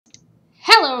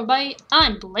Hello everybody,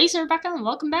 I'm Blazer Rebecca and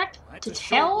welcome back to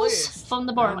Tales from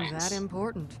the Borderlands. That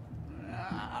important?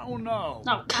 I don't know.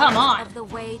 Oh, come on. Of the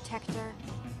way, Tector.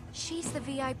 She's the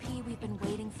VIP we've been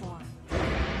waiting for.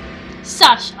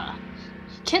 Sasha,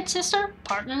 kid sister,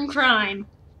 partner in crime.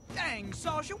 Dang,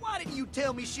 Sasha, why didn't you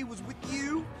tell me she was with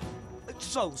you?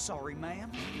 So sorry, ma'am.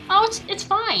 Oh, it's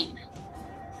fine.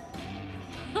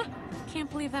 Can't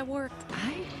believe that worked.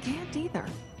 I can't either.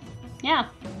 Yeah.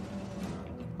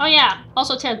 Oh yeah,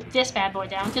 also tear this bad boy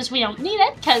down, because we don't need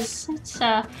it, because it's,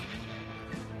 Also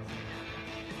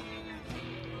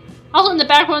in the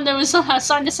background there was a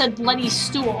sign that said bloody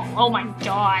stool. Oh my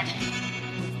god.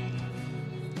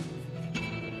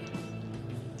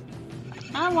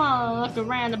 I wanna look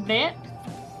around a bit.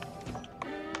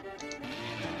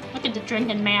 Look at the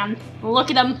drinking man. Look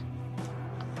at him.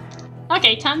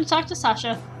 Okay, time to talk to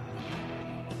Sasha.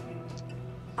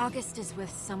 August is with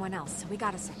someone else, so we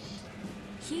got a second.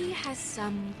 He has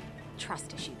some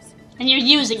trust issues. And you're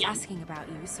using He's him. asking about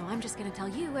you, so I'm just gonna tell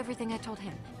you everything I told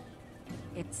him.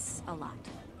 It's a lot.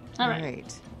 Alright.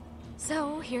 Right.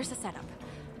 So, here's the setup.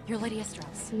 You're Lydia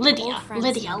Strauss. Lydia, old friends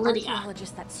Lydia, and Lydia.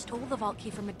 archaeologist that stole the vault key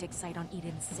from a dig site on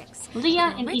Eden 6. Lydia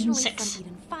and Eden Originally 6. from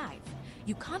Eden 5.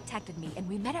 You contacted me and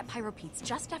we met at Pyro Pete's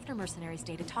just after Mercenaries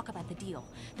Day to talk about the deal.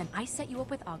 Then I set you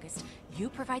up with August. You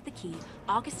provide the key.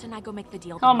 August and I go make the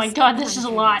deal. Oh my god, this is a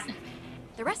lot.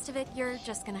 The rest of it, you're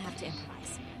just gonna have to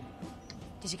improvise.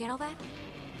 Did you get all that?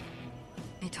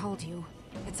 I told you.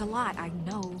 It's a lot, I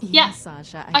know. Yeah, Yes,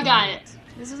 Sasha, I got it.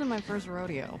 This isn't my first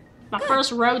rodeo. My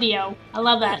first rodeo. I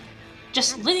love that.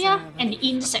 Just That's, Lydia and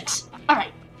Eden 6.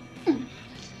 Alright.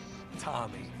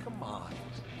 Tommy, come on.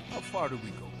 How far do we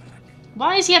go back?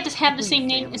 Why does he have to have the same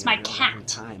name as my cat?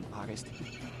 Time, August.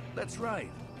 That's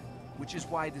right. Which is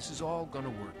why this is all gonna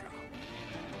work out.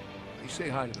 You say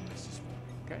hi to the missus,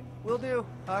 okay? Will do,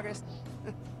 August.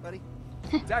 Buddy.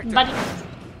 Doctor, Buddy.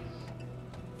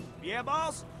 Yeah,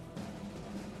 boss?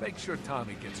 make sure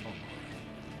Tommy gets home.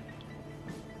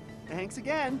 Thanks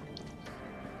again.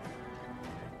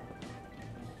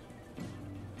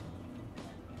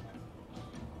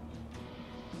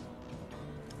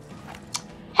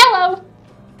 Hello!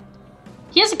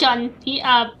 He has a gun.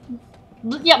 Yeah,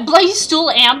 Bloody Stool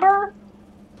Amber?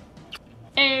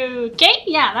 Okay,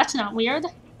 yeah, that's not weird.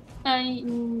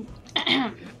 Mm-hmm.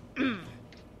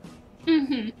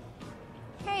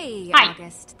 Hey, Hi.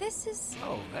 August. This is...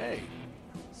 Oh, hey.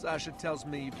 Sasha tells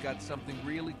me you've got something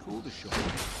really cool to show me.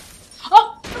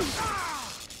 Oh!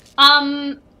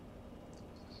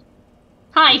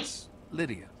 Hi. It's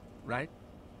Lydia, right?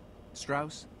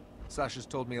 Strauss? Sasha's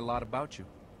told me a lot about you.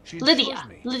 She Lydia. assures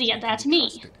me Lydia, you that's can be me.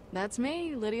 trusted. That's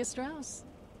me, Lydia Strauss.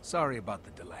 Sorry about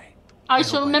the delay. I I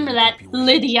shall hope I remember didn't that, keep you waiting.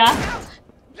 Lydia.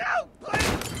 No,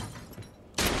 please!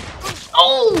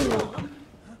 Oh!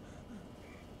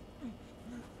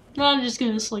 No, I'm just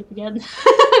gonna sleep again.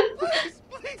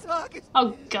 Please, August.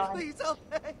 Oh god. Please, I'll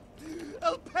pay.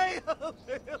 I'll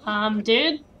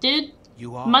pay. Dude,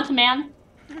 You are? month man,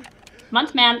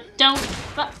 don't.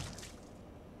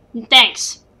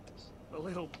 Thanks. The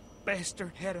little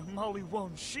bastard had a Molly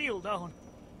 1 shield on.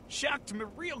 Shocked me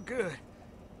real good.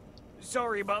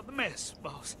 Sorry about the mess,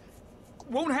 boss.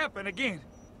 Won't happen again.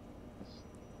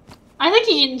 I think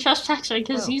he didn't trust Texter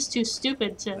because Well, he's too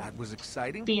stupid to That was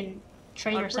exciting. be a I'll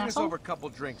traitor's bring us asshole. over a couple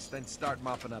drinks, then start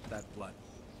mopping up that blood.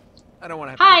 I don't want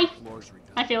to have Hi. to get the floors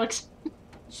redone. Hi, Felix.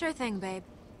 Sure thing, babe.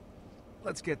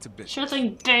 Let's get to business. Sure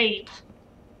thing, babe.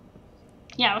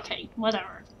 Yeah, okay,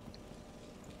 whatever.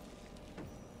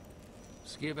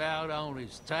 Skip out on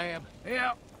his tab.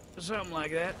 Yeah, something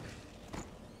like that.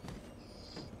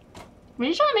 Were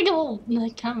you trying to make a little,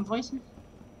 like, kind of voice?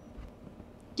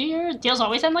 Do your deals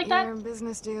always end like that? Your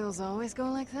business deals always go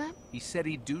like that? He said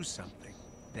he'd do something,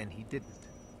 then he didn't.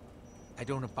 I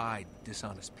don't abide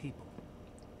dishonest people.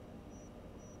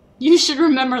 You should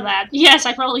remember that. Yes,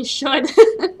 I probably should.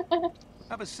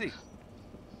 Have a seat.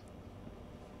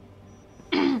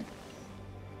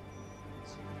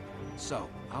 So,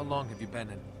 how long have you been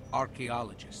an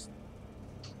archaeologist?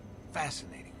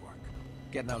 Fascinating work.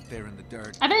 Getting out there in the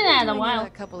dirt. I've been at it a Doing while. A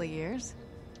couple of years.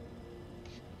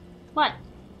 What?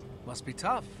 Must be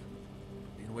tough.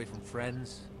 Being away from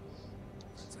friends.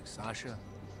 It's like Sasha.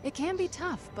 It can be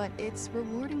tough, but it's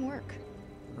rewarding work.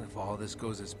 If all this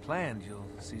goes as planned, you'll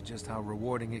see just how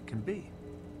rewarding it can be.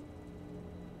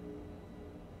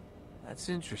 That's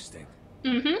interesting.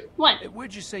 Mm-hmm. What? Hey,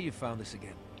 where'd you say you found this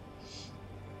again?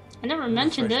 I never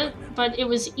mentioned it, but it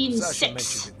was Eden Sasha 6.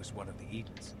 mentioned it was one of the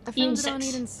Edens. I Eden found it on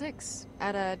 6. Eden 6,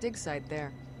 at a dig site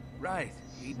there. Right,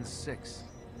 Eden 6.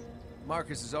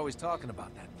 Marcus is always talking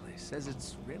about that place. Says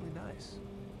it's really nice.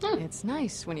 It's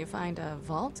nice when you find a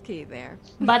vault key there.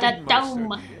 But a Most dome.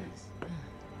 certainly is.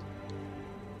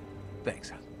 Thanks,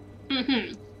 huh?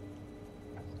 Mm-hmm.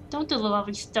 Don't do the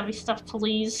lovey-dovey stuff,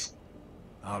 please.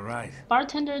 All right.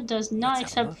 Bartender does not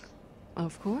Let's have a accept. look.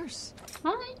 Of course.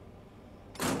 Alright.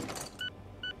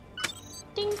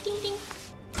 Ding, ding, ding.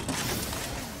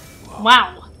 Whoa,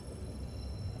 Wow.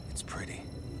 it's pretty.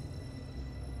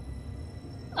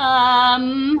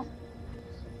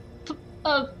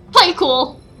 Play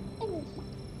cool.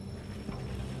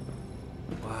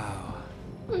 Wow,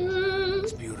 Mm,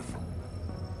 it's beautiful.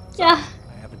 yeah.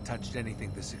 I haven't touched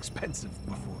anything this expensive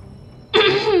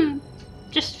before.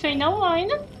 Just pay no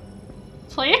mind.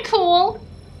 Play it cool.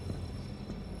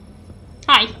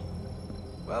 Hi.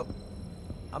 Well,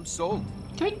 I'm sold.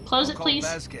 Can we close I'll it, call please?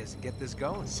 Vasquez and get this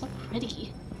going. So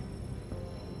pretty.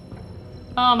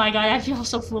 Oh my god, I feel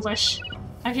so foolish.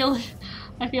 I feel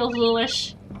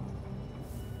foolish.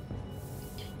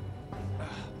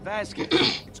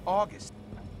 Vasquez, it's August.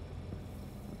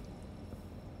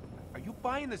 Are you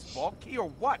buying this vault key or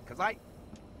what? Cause I...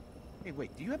 Hey,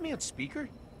 wait, do you have me on speaker?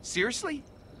 Seriously?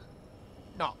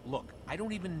 No, look, I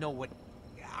don't even know what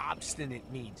obstinate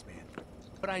means, man.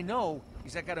 What I know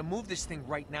is I gotta move this thing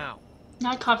right now.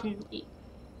 Not confidently.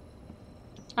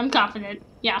 I'm confident.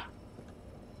 Yeah.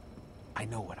 I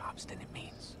know what obstinate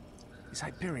means. These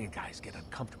Hyperion guys get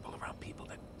uncomfortable around people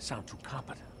that sound too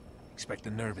competent. Expect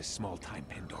a nervous, small-time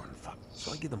Pandoran fuck.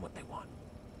 So I give them what they want.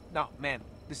 No, man,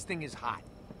 this thing is hot.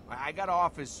 I got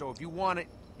offers, so if you want it,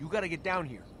 you gotta get down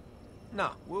here.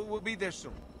 No, we'll be there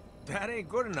soon. That ain't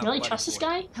good enough. Really buddy trust this boy.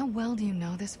 guy? How well do you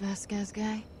know this Vasquez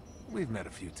guy? We've met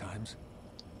a few times.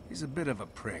 He's a bit of a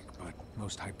prick, but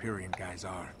most Hyperion guys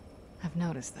are. I've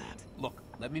noticed that. Look,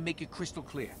 let me make it crystal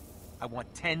clear. I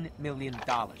want $10 million.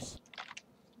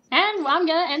 And I'm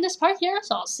gonna end this part here,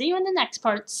 so I'll see you in the next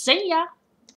part. See ya!